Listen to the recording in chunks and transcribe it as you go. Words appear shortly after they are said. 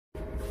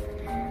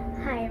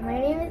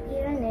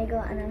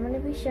and I'm going to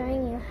be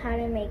showing you how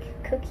to make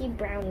cookie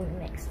brownie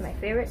mix, my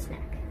favorite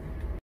snack.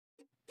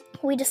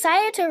 We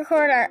decided to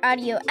record our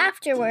audio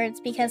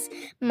afterwards because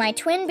my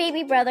twin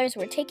baby brothers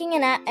were taking a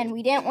nap and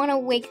we didn't want to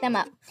wake them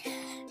up.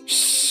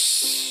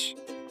 Shh!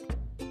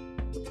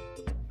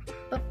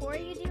 Before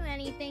you do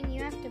anything,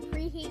 you have to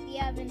preheat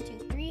the oven to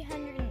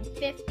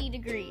 350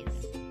 degrees.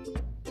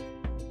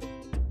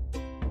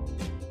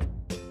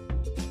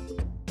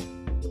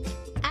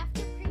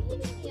 After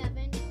preheating the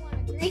oven, you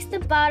want to grease the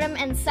bottom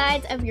and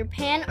sides of your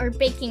pan or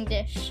baking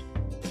dish.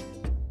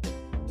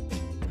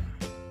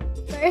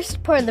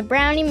 First, pour the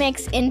brownie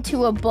mix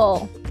into a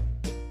bowl.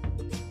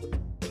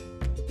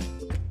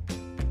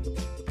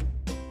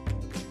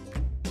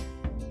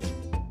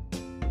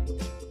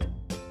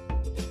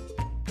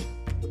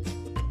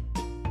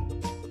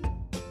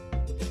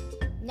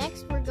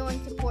 Next, we're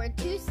going to pour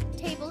 2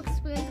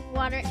 tablespoons of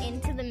water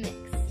into the mix.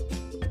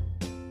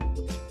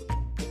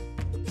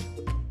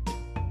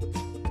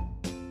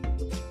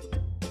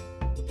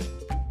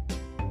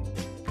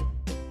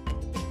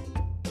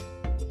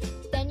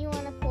 Then you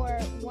want to pour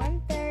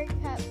 1/3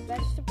 cup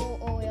vegetable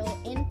oil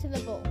into the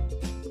bowl.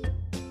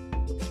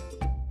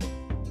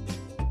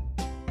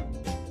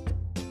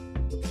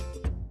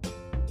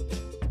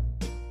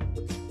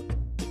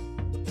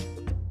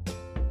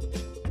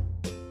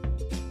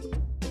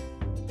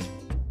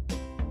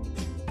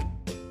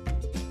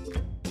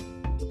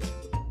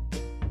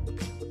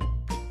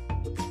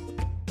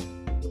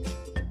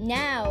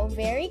 Now,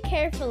 very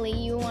carefully,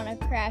 you want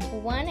to crack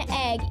 1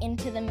 egg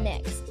into the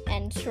mix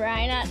and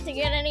try not to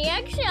get any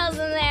eggshells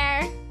in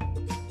there.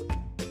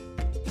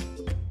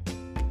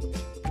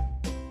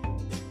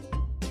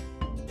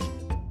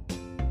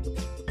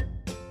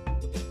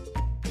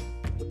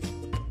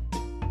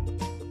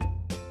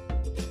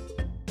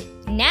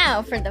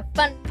 Now for the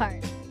fun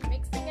part,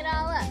 mixing it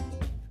all up.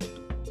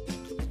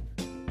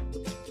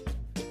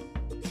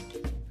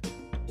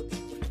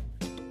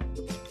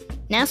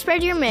 Now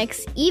spread your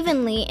mix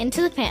evenly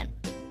into the pan.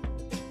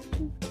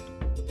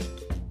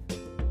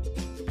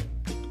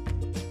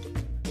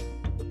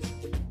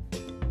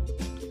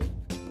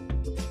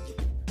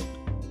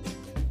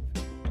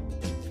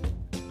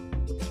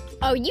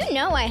 Oh, you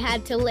know I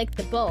had to lick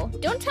the bowl.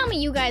 Don't tell me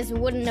you guys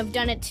wouldn't have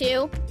done it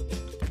too.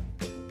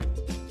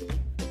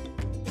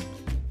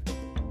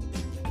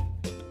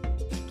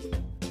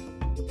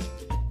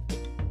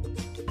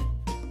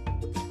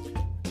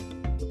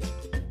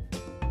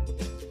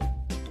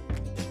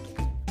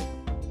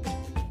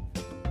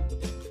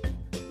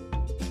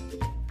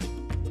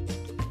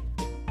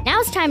 Now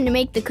it's time to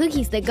make the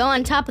cookies that go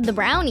on top of the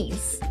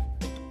brownies.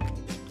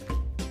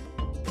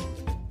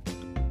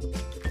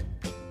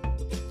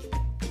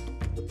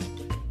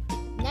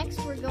 Next,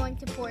 we're going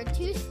to pour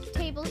 2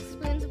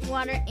 tablespoons of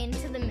water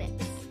into the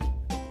mix.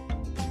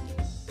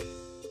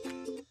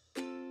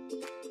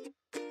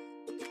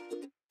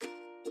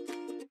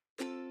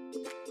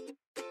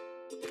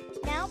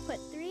 Now put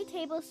 3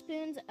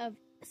 tablespoons of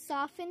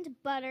softened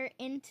butter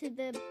into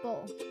the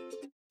bowl.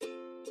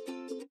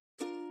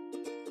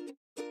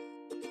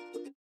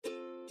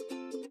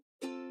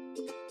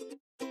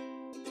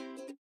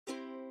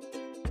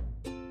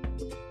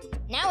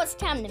 Now it's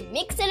time to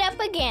mix it up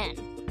again.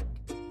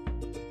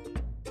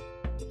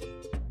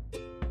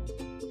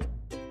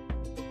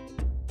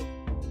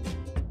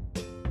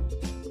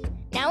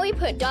 Now we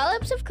put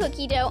dollops of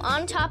cookie dough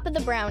on top of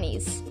the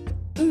brownies.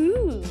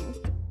 Ooh!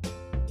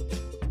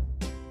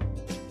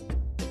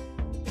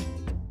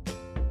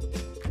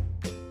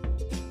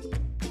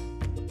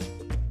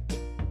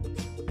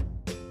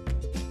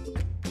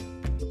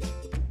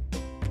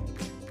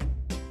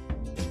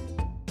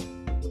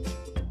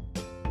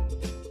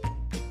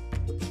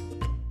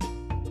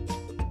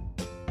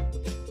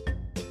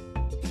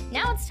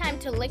 Now it's time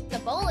to lick the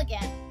bowl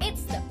again.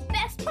 It's the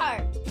best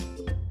part.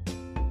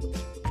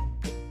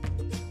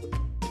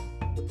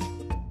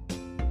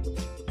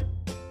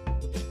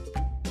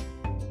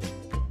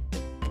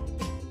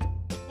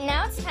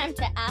 Now it's time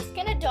to ask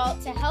an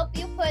adult to help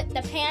you put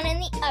the pan in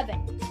the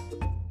oven.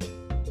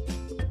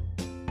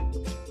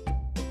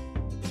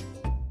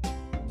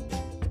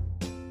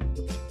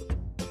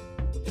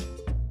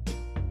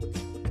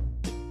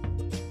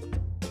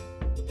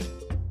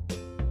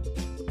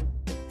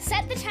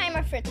 Set the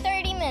timer for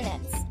 30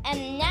 minutes,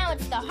 and now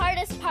it's the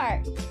hardest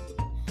part,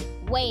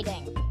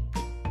 waiting.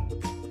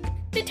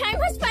 The time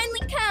has finally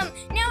come.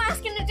 Now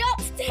ask an adult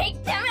to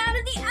take them out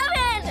of the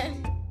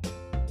oven.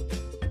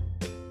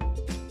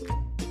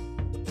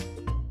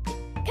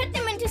 Cut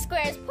them into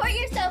squares, pour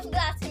yourself a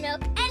glass of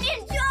milk, and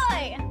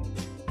enjoy!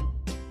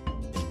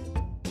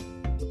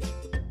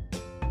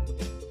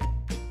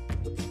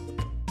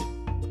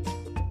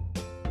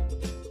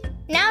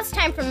 Now it's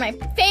time for my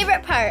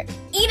favorite part,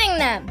 eating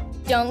them.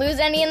 Don't lose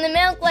any in the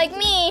milk like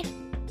me.